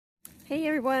Hey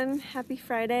everyone, happy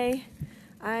Friday.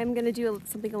 I'm going to do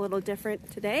something a little different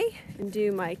today and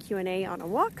do my Q&A on a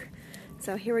walk.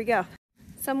 So here we go.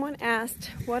 Someone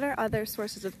asked, what are other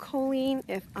sources of choline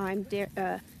if I'm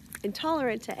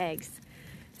intolerant to eggs?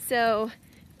 So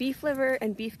beef liver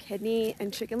and beef kidney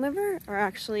and chicken liver are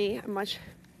actually a much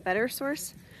better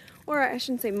source, or I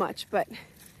shouldn't say much, but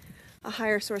a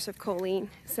higher source of choline.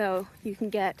 So you can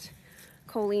get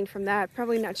choline from that.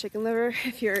 Probably not chicken liver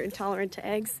if you're intolerant to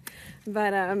eggs,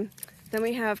 but then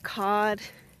we have cod,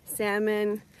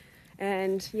 salmon,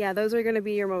 and yeah, those are going to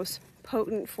be your most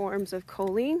potent forms of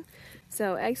choline.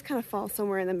 So eggs kind of fall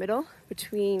somewhere in the middle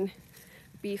between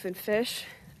beef and fish.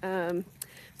 But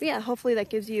yeah, hopefully that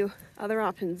gives you other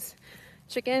options.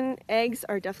 Chicken, eggs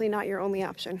are definitely not your only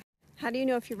option. How do you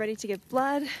know if you're ready to give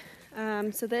blood?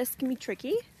 So this can be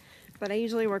tricky, but I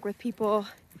usually work with people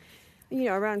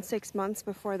around 6 months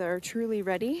before they're truly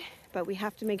ready, but we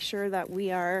have to make sure that we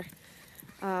are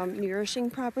nourishing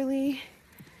properly.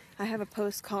 I have a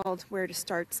post called Where to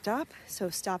Start, Stop, so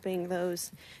stopping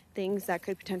those things that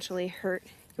could potentially hurt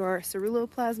your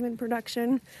ceruloplasmin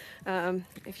production.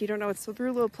 If you don't know what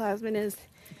ceruloplasmin is,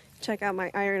 check out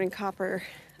my iron and copper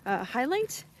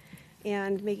highlight,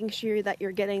 and making sure that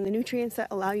you're getting the nutrients that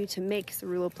allow you to make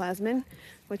ceruloplasmin,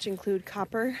 which include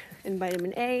copper and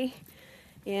vitamin A.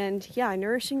 And yeah,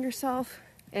 nourishing yourself,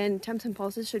 and temps and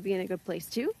pulses should be in a good place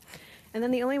too. And then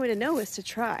the only way to know is to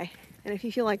try. And if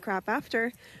you feel like crap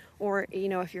after, or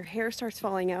if your hair starts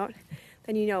falling out,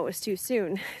 then it was too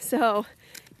soon. So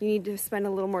you need to spend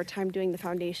a little more time doing the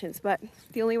foundations. But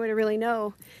the only way to really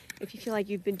know if you feel like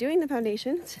you've been doing the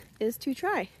foundations is to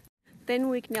try. Thin,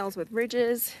 weak nails with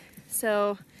ridges.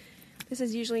 So this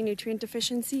is usually nutrient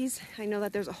deficiencies. I know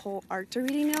that there's a whole art to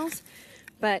reading nails,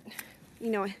 but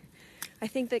I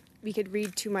think that we could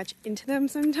read too much into them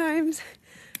sometimes.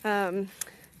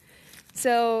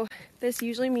 So this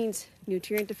usually means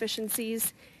nutrient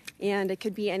deficiencies, and it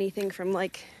could be anything from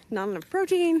like not enough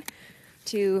protein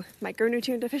to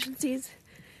micronutrient deficiencies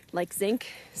like zinc,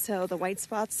 so the white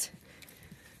spots,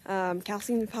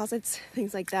 calcium deposits,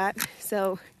 things like that.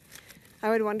 So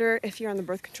I would wonder if you're on the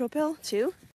birth control pill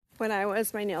too. When I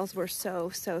was, my nails were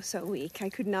so weak. I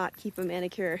could not keep a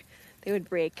manicure. They would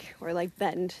break or like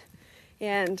bend.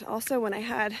 And also when I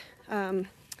had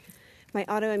my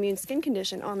autoimmune skin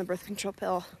condition on the birth control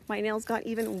pill, my nails got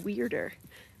even weirder.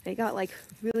 They got like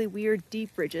really weird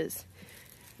deep ridges,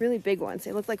 really big ones.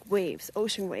 They looked like waves,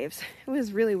 ocean waves. It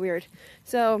was really weird.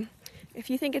 So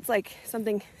if you think it's like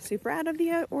something super out of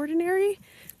the ordinary,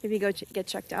 maybe go get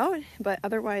checked out. But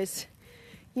otherwise,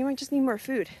 you might just need more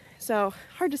food. So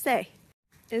hard to say.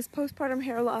 Is postpartum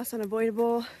hair loss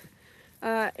unavoidable?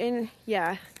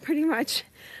 Yeah, pretty much.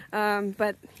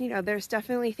 But there's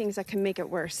definitely things that can make it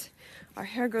worse. Our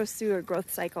hair goes through a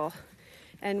growth cycle,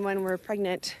 and when we're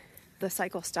pregnant, the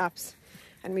cycle stops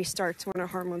and restarts when our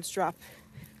hormones drop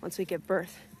once we give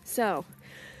birth. So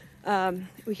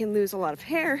we can lose a lot of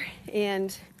hair,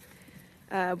 and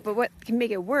but what can make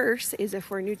it worse is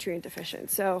if we're nutrient deficient.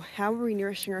 So how are we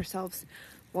nourishing ourselves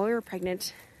while we're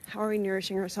pregnant? How are we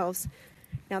nourishing ourselves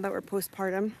now that we're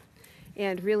postpartum?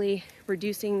 And really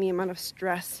reducing the amount of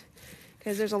stress,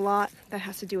 because there's a lot that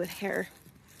has to do with hair.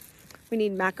 We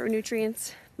need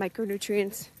macronutrients,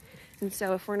 micronutrients, and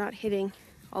so if we're not hitting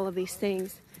all of these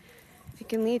things, it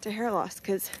can lead to hair loss,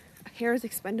 because hair is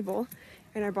expendable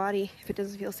in our body. If it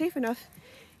doesn't feel safe enough,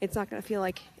 it's not going to feel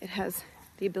like it has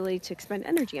the ability to expend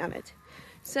energy on it.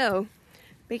 So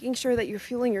making sure that you're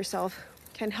fueling yourself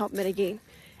can help mitigate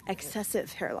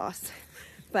excessive hair loss.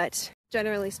 But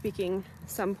generally speaking,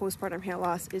 some postpartum hair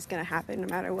loss is going to happen no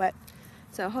matter what.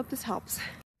 So I hope this helps.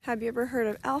 Have you ever heard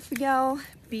of alpha-gal,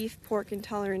 beef pork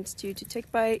intolerance due to tick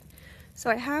bite? So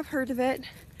I have heard of it.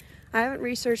 I haven't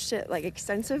researched it like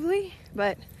extensively,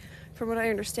 but from what I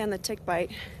understand, the tick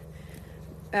bite,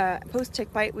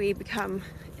 post-tick bite, we become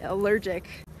allergic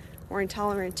or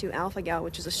intolerant to alpha-gal,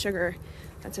 which is a sugar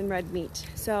that's in red meat.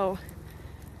 So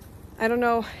I don't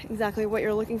know exactly what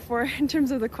you're looking for in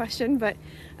terms of the question, but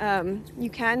you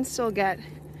can still get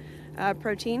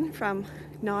protein from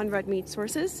non-red meat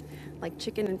sources like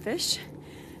chicken and fish,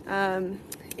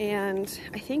 and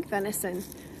I think venison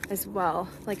as well.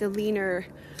 Like a leaner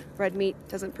red meat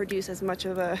doesn't produce as much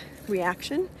of a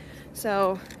reaction,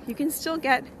 so you can still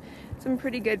get some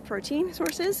pretty good protein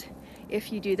sources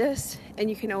if you do this.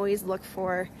 And you can always look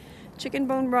for chicken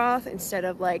bone broth instead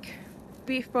of like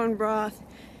beef bone broth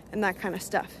and that kind of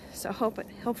stuff. So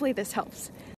hopefully this helps.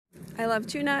 I love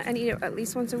tuna and eat it at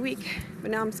least once a week,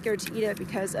 but now I'm scared to eat it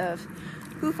because of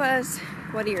pufas.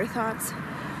 What are your thoughts?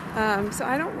 So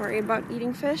I don't worry about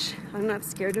eating fish. I'm not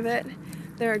scared of it.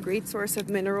 They're a great source of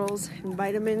minerals and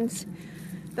vitamins.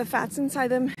 The fats inside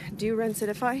them do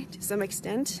rancidify to some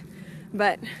extent,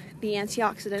 but the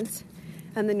antioxidants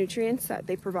and the nutrients that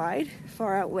they provide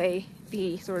far outweigh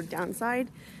the sort of downside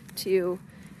to,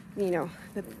 the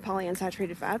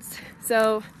polyunsaturated fats.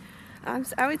 So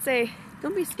I would say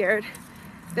don't be scared.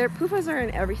 Their pufas are in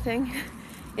everything.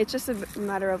 It's just a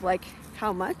matter of like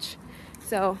how much.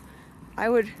 So I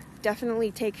would definitely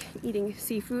take eating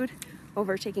seafood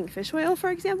over taking fish oil,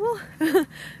 for example.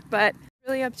 But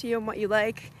really up to you and what you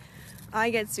like. I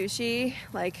get sushi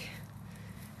like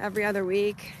every other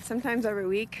week, sometimes every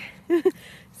week.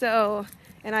 So,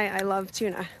 and I love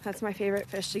tuna. That's my favorite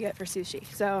fish to get for sushi.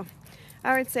 So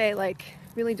I would say like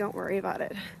really don't worry about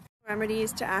it.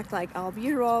 Remedies to act like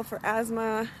albuterol for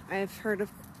asthma. I've heard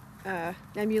of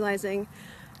nebulizing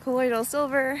colloidal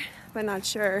silver, but not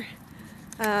sure.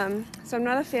 So I'm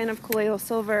not a fan of colloidal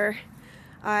silver.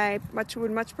 I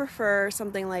would much prefer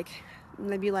something like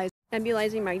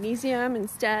nebulizing magnesium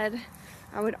instead.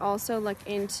 I would also look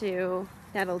into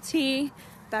nettle tea.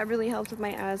 That really helps with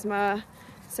my asthma.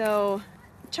 So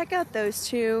check out those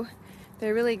two.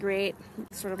 They're really great,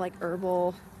 sort of like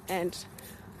herbal and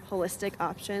holistic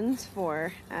options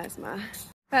for asthma.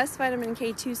 Best vitamin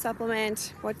K2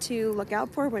 supplement, what to look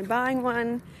out for when buying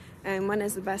one, and when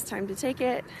is the best time to take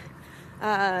it.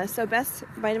 So best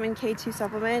vitamin K2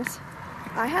 supplement,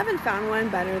 I haven't found one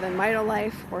better than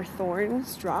Vitalife or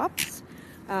Thorns drops.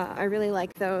 I really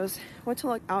like those. What to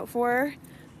look out for,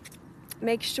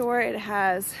 make sure it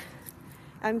has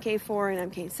MK4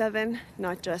 and MK7,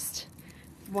 not just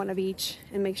one of each,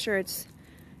 and make sure it's,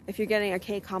 if you're getting a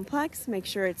K complex, make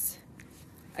sure it's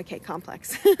a K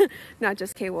complex, not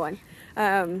just K1.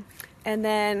 And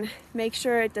then make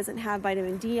sure it doesn't have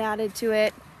vitamin D added to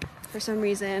it. For some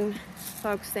reason,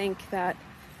 folks think that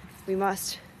we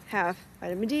must have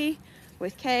vitamin D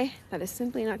with K. That is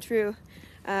simply not true.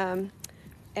 And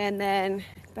then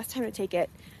best time to take it,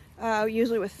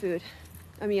 usually with food,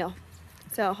 a meal.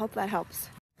 So hope that helps.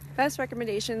 Best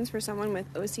recommendations for someone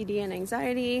with OCD and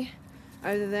anxiety,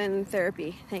 other than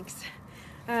therapy, thanks.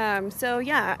 So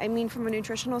yeah, I mean, from a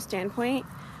nutritional standpoint,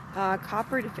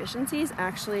 copper deficiency is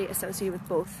actually associated with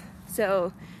both.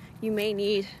 So you may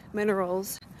need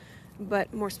minerals,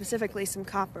 but more specifically some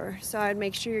copper. So I'd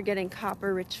make sure you're getting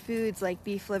copper-rich foods like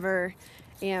beef liver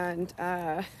and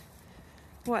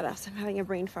what else? I'm having a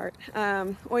brain fart.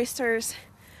 Oysters,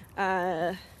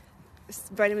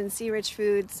 vitamin C-rich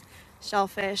foods,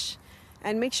 shellfish,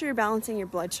 and make sure you're balancing your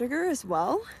blood sugar as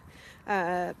well,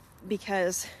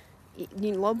 because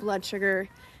low blood sugar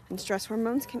and stress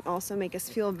hormones can also make us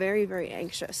feel very, very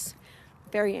anxious.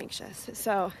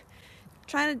 So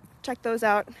try to check those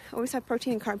out. Always have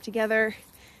protein and carb together.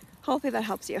 Hopefully that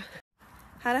helps you.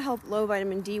 How to help low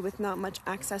vitamin D with not much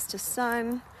access to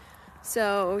sun.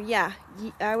 So yeah,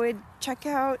 I would check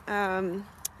out,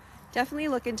 definitely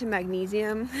look into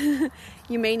magnesium.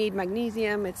 You may need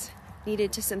magnesium. It's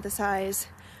needed to synthesize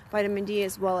vitamin D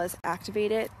as well as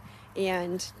activate it.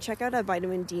 And check out a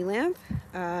vitamin D lamp.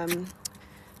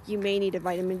 You may need a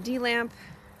vitamin D lamp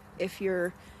if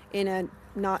you're in a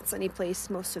not sunny place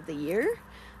most of the year.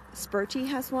 Spurti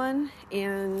has one,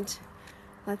 and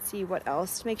let's see what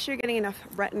else. Make sure you're getting enough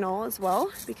retinol as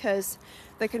well, because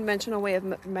the conventional way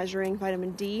of measuring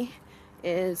vitamin D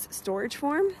is storage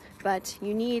form, but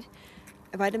you need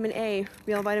vitamin A,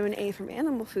 real vitamin A from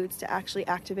animal foods to actually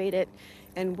activate it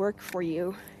and work for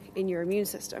you in your immune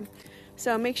system.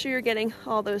 So make sure you're getting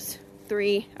all those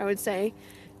three, I would say.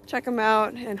 Check them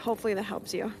out, and hopefully that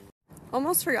helps you.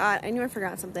 Almost forgot, I knew I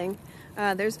forgot something.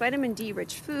 There's vitamin D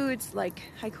rich foods like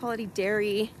high quality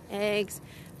dairy, eggs,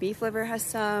 beef liver has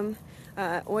some,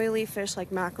 oily fish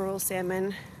like mackerel,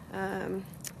 salmon,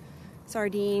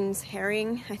 sardines,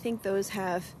 herring. I think those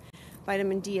have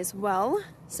vitamin D as well.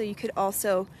 So you could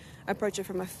also approach it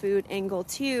from a food angle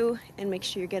too, and make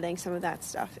sure you're getting some of that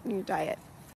stuff in your diet.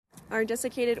 Are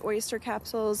desiccated oyster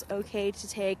capsules okay to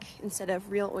take instead of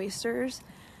real oysters?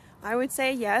 I would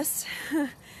say yes.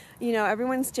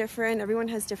 Everyone's different. Everyone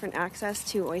has different access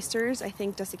to oysters. I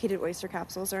think desiccated oyster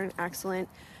capsules are an excellent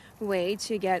way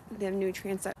to get the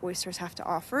nutrients that oysters have to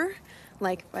offer,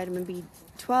 like vitamin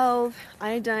B12,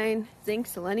 iodine, zinc,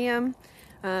 selenium.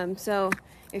 So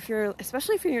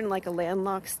especially if you're in like a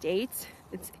landlocked state,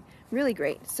 it's really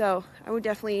great. So I would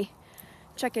definitely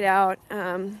check it out.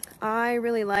 I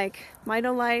really like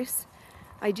Vitalife.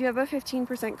 I do have a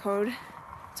 15% code,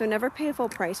 so never pay a full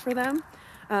price for them.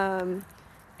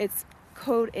 It's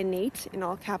code INNATE in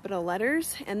all capital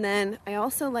letters. And then I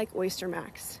also like Oyster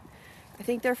Max. I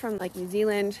think they're from like New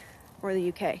Zealand or the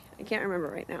UK. I can't remember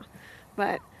right now,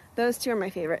 but those two are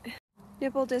my favorite.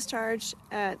 nipple discharge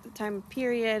at the time of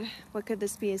period. What could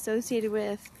this be associated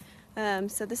with?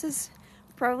 So this is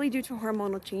probably due to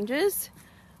hormonal changes.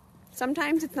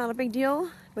 Sometimes it's not a big deal,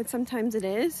 but sometimes it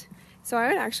is. So I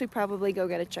would actually probably go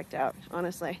get it checked out,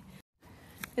 honestly.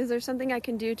 Is there something I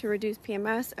can do to reduce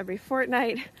PMS every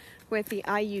fortnight with the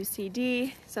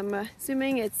IUCD? So I'm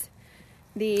assuming it's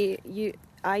the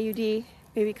IUD,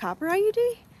 maybe copper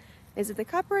IUD? Is it the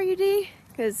copper IUD?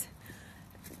 Because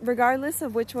regardless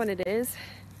of which one it is,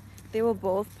 they will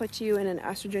both put you in an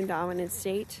estrogen dominant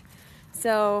state.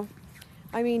 So,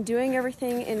 I mean, doing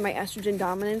everything in my estrogen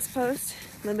dominance post,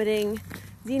 limiting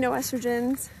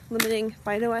xenoestrogens, limiting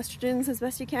phytoestrogens as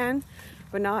best you can,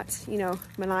 but not,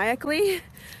 maniacally,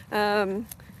 in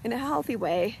a healthy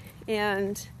way,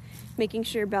 and making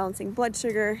sure you're balancing blood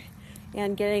sugar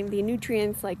and getting the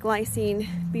nutrients like glycine,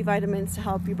 B vitamins to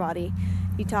help your body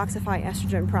detoxify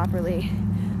estrogen properly.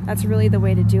 That's really the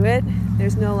way to do it.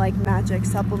 There's no magic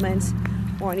supplement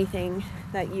or anything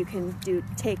that you can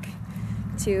take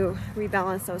to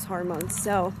rebalance those hormones.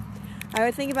 So I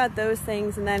would think about those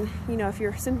things, and then, if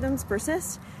your symptoms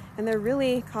persist and they're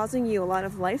really causing you a lot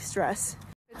of life stress,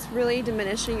 it's really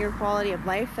diminishing your quality of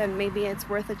life, then maybe it's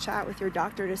worth a chat with your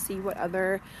doctor to see what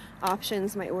other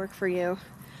options might work for you.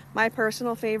 My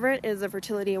personal favorite is the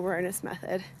fertility awareness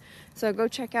method. So go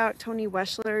check out Tony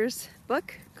Weschler's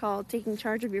book called Taking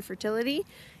Charge of Your Fertility.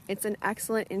 It's an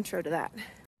excellent intro to that.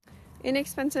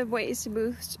 Inexpensive ways to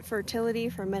boost fertility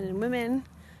for men and women.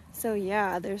 So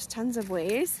yeah, there's tons of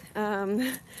ways.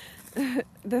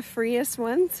 The freest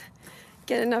ones: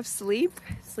 get enough sleep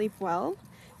well.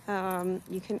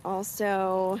 You can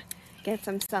also get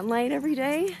some sunlight every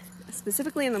day,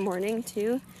 specifically in the morning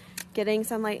too. Getting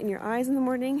sunlight in your eyes in the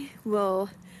morning will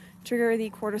trigger the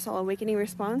cortisol awakening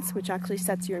response, which actually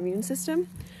sets your immune system.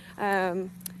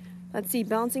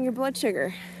 Balancing your blood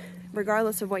sugar,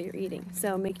 regardless of what you're eating.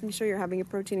 So making sure you're having a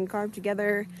protein and carb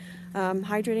together,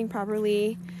 hydrating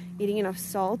properly, eating enough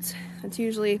salt. That's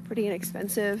usually pretty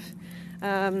inexpensive.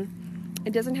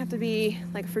 It doesn't have to be,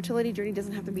 fertility journey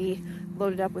doesn't have to be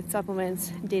loaded up with supplements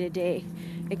day to day.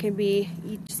 It can be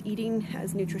just eating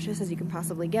as nutritious as you can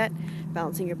possibly get,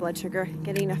 balancing your blood sugar,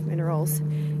 getting enough minerals,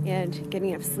 and getting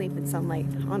enough sleep and sunlight,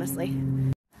 honestly.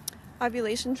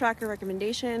 Ovulation tracker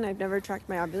recommendation. I've never tracked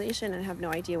my ovulation and have no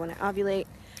idea when I ovulate.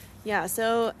 Yeah,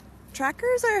 so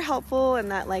trackers are helpful in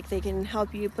that they can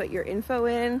help you put your info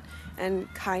in and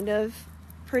kind of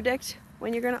predict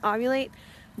when you're going to ovulate,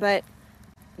 but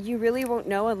you really won't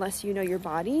know unless you know your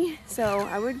body. So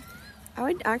I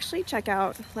would actually check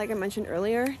out, like I mentioned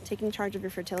earlier, Taking Charge of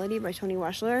Your Fertility by Tony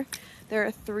Weschler. There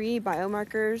are 3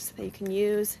 biomarkers that you can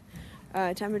use: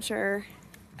 temperature,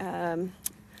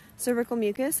 cervical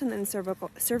mucus, and then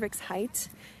cervix height.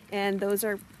 And those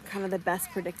are kind of the best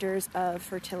predictors of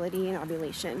fertility and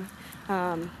ovulation.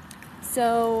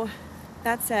 So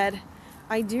that said,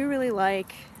 I do really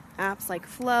like apps like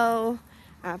Flow,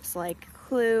 apps like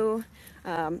Clue,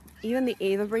 even the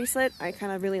Ava bracelet. I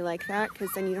kind of really like that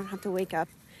because then you don't have to wake up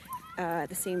at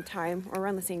the same time or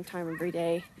around the same time every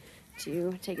day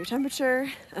to take your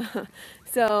temperature.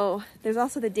 So there's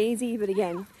also the Daisy, but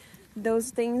again, those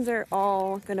things are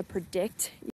all going to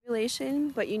predict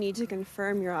ovulation, but you need to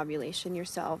confirm your ovulation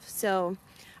yourself. So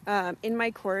in my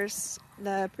course,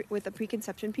 with the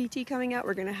preconception PT coming out,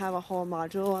 we're going to have a whole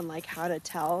module on how to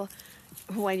tell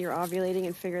when you're ovulating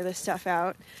and figure this stuff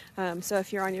out. So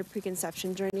if you're on your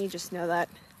preconception journey, just know that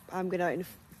I'm going to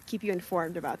keep you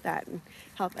informed about that and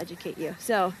help educate you.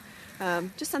 So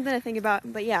just something to think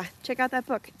about. But yeah, check out that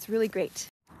book. It's really great.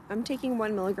 I'm taking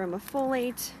 1 milligram of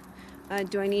folate.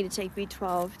 Do I need to take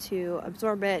B12 to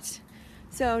absorb it?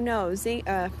 So no, zinc,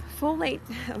 folate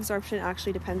absorption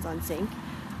actually depends on zinc,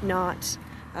 not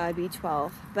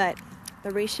B12. But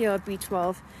the ratio of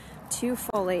B12 to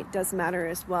folate does matter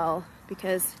as well,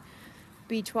 because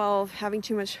B12, having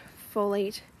too much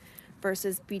folate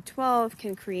versus B12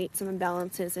 can create some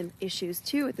imbalances and issues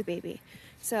too with the baby.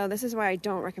 So this is why I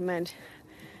don't recommend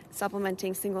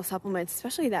supplementing single supplements,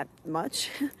 especially that much.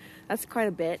 That's quite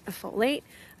a bit of folate.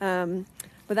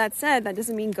 But that said, that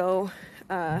doesn't mean go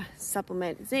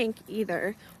supplement zinc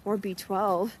either, or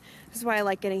B12. This is why I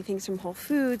like getting things from Whole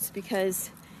Foods,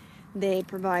 because they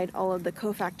provide all of the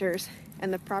cofactors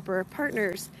and the proper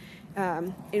partners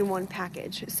in one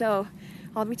package. So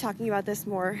I'll be talking about this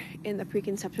more in the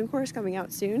preconception course coming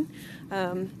out soon.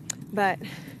 But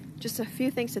just a few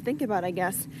things to think about, I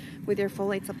guess, with your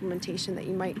folate supplementation that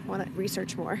you might want to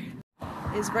research more.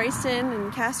 Is ricin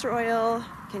and castor oil,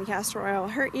 can castor oil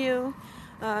hurt you?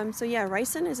 So yeah,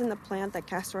 ricin is in the plant that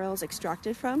castor oil is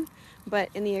extracted from, but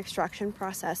in the extraction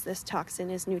process, this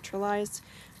toxin is neutralized.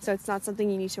 So it's not something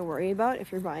you need to worry about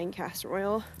if you're buying castor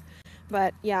oil.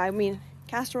 But yeah, I mean,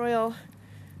 castor oil,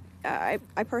 I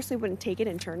personally wouldn't take it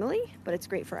internally, but it's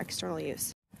great for external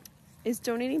use. Is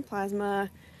donating plasma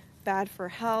bad for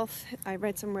health? I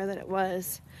read somewhere that it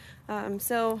was.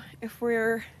 So if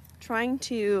we're trying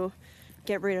to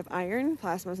get rid of iron,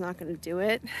 plasma is not going to do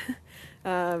it.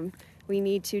 We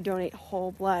need to donate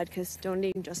whole blood, because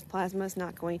donating just plasma is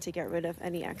not going to get rid of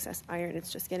any excess iron.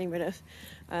 It's just getting rid of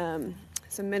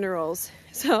some minerals,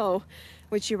 so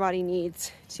which your body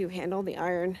needs to handle the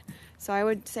iron. So I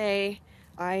would say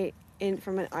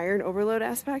from an iron overload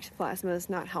aspect, plasma is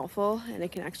not helpful, and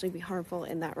it can actually be harmful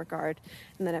in that regard,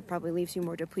 and then it probably leaves you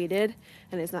more depleted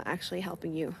and is not actually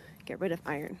helping you get rid of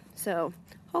iron. So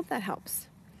hope that helps.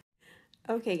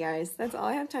 Okay guys, that's all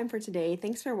I have time for today.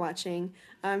 Thanks for watching.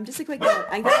 Just a quick note,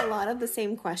 I get a lot of the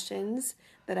same questions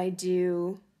that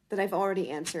I've already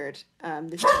answered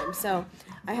this time. So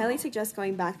I highly suggest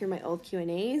going back through my old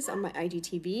Q&As on my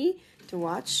IGTV to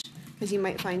watch, because you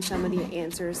might find some of the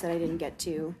answers that I didn't get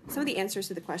to, some of the answers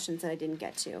to the questions that I didn't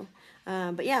get to.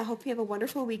 But yeah, I hope you have a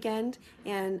wonderful weekend,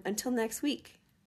 and until next week.